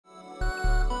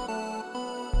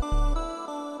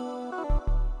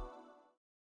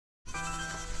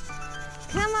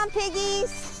on,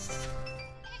 piggies.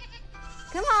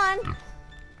 Come on.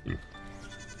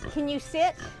 Can you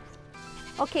sit?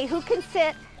 Okay, who can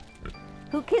sit?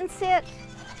 Who can sit?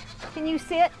 Can you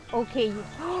sit? Okay,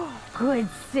 good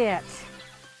sit.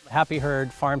 Happy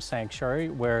Herd Farm Sanctuary,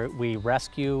 where we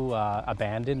rescue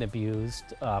abandoned,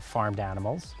 abused farmed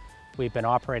animals. We've been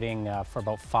operating for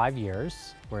about 5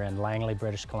 years. We're in Langley,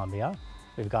 British Columbia.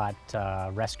 We've got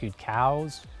rescued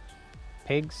cows,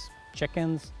 pigs,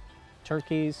 chickens,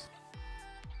 turkeys,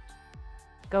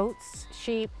 goats,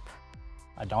 sheep.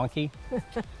 a donkey.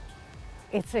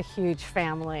 It's a huge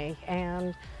family,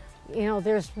 and you know,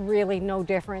 there's really no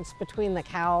difference between the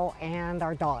cow and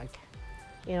our dog.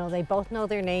 You know, they both know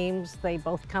their names, they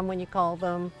both come when you call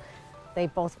them, they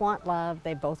both want love,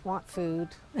 they both want food,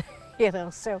 you know,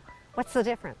 so what's the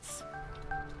difference?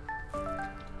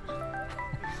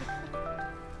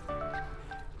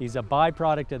 He's a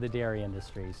byproduct of the dairy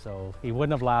industry, so he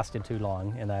wouldn't have lasted too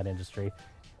long in that industry.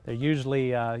 They're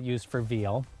usually used for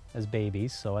veal as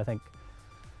babies, so I think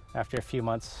after a few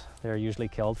months they're usually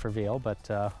killed for veal, but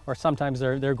or sometimes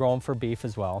they're grown for beef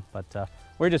as well. But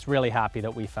we're just really happy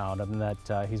that we found him and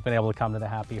that he's been able to come to the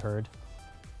Happy Herd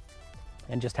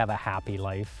and just have a happy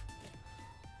life,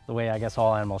 the way I guess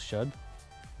all animals should.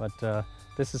 But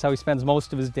this is how he spends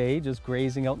most of his day, just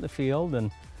grazing out in the field,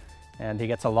 and he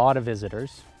gets a lot of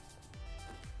visitors.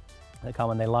 They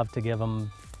come and they love to give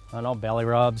him, I don't know, belly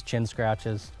rubs, chin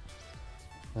scratches,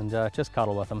 and just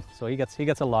cuddle with him. So he gets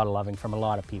a lot of loving from a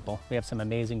lot of people. We have some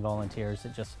amazing volunteers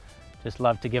that just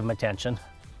love to give him attention.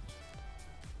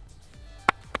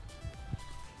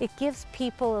 It gives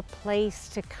people a place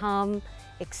to come,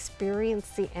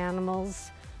 experience the animals,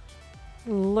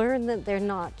 learn that they're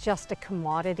not just a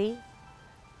commodity,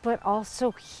 but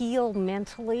also heal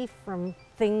mentally from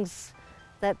things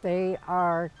that they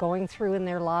are going through in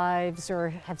their lives or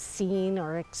have seen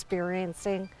or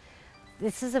experiencing.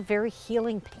 This is a very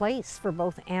healing place for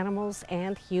both animals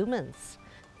and humans.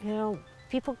 You know,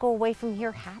 people go away from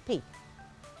here happy,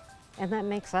 and that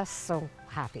makes us so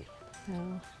happy. You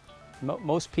know?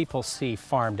 Most people see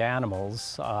farmed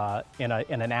animals in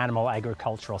an animal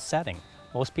agricultural setting.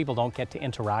 Most people don't get to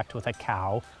interact with a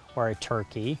cow or a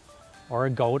turkey or a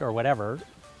goat or whatever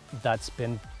that's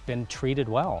been treated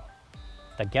well,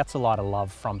 that gets a lot of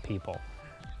love from people.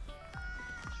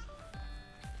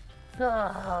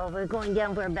 Oh, we're going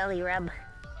down for a belly rub.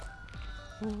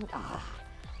 Oh,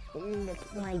 look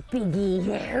at my piggy,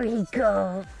 there we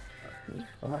go.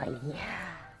 Oh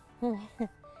yeah.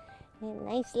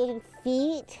 Nice little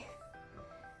feet.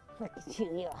 Look at you,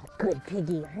 you're a good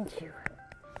piggy, aren't you?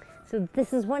 So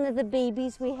this is one of the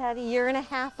babies we had 1.5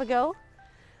 years ago.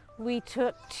 We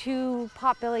took 2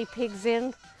 potbelly pigs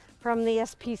in from the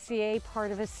SPCA,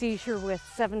 part of a seizure with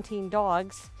 17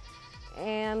 dogs.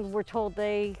 And we're told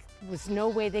there was no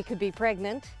way they could be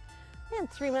pregnant. And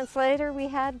 3 months later, we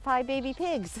had 5 baby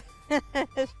pigs.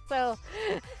 So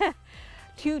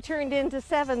 2 turned into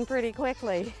 7 pretty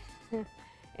quickly.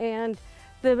 And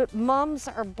the mums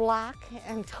are black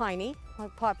and tiny,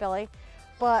 like potbelly,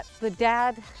 but the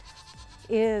dad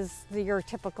is your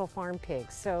typical farm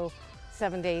pig, so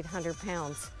 700 to 800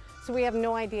 pounds. So we have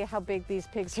no idea how big these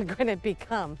pigs are going to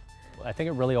become. I think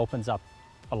it really opens up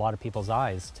a lot of people's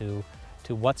eyes to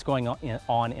what's going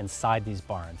on inside these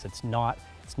barns. It's not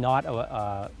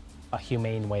a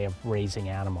humane way of raising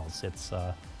animals.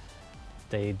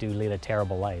 They do lead a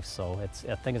terrible life, so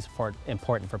I think it's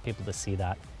important for people to see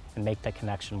that and make that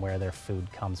connection where their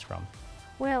food comes from.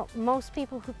 Well, most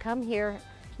people who come here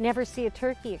never see a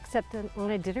turkey except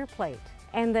on a dinner plate.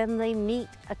 And then they meet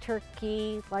a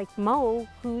turkey like Mo,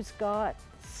 who's got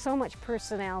so much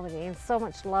personality and so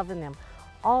much love in him.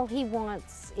 All he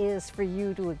wants is for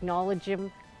you to acknowledge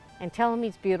him and tell him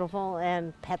he's beautiful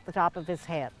and pet the top of his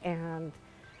head. And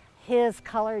his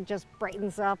color just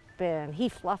brightens up and he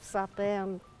fluffs up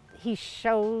and he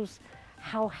shows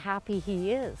how happy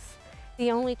he is.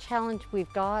 The only challenge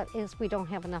we've got is we don't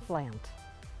have enough land.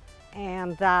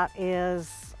 And that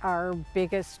is our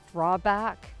biggest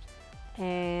drawback.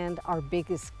 And our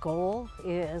biggest goal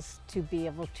is to be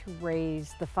able to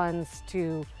raise the funds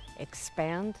to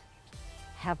expand,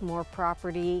 have more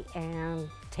property, and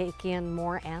take in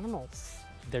more animals.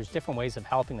 There's different ways of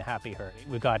helping the Happy Herd.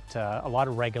 We've got a lot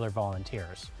of regular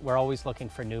volunteers. We're always looking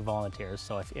for new volunteers,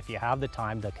 so if you have the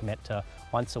time to commit to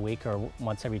once a week or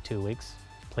once every 2 weeks,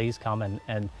 please come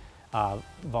and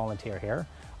volunteer here.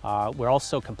 We're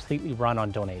also completely run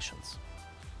on donations.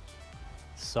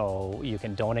 So you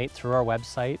can donate through our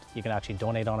website. You can actually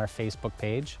donate on our Facebook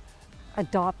page.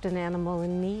 Adopt an animal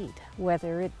in need,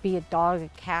 whether it be a dog, a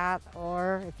cat,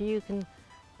 or if you can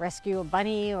rescue a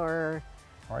bunny or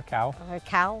or a cow. A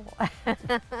cow.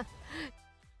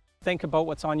 Think about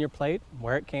what's on your plate,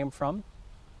 where it came from.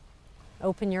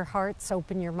 Open your hearts,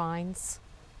 open your minds,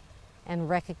 and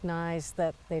recognize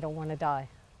that they don't want to die.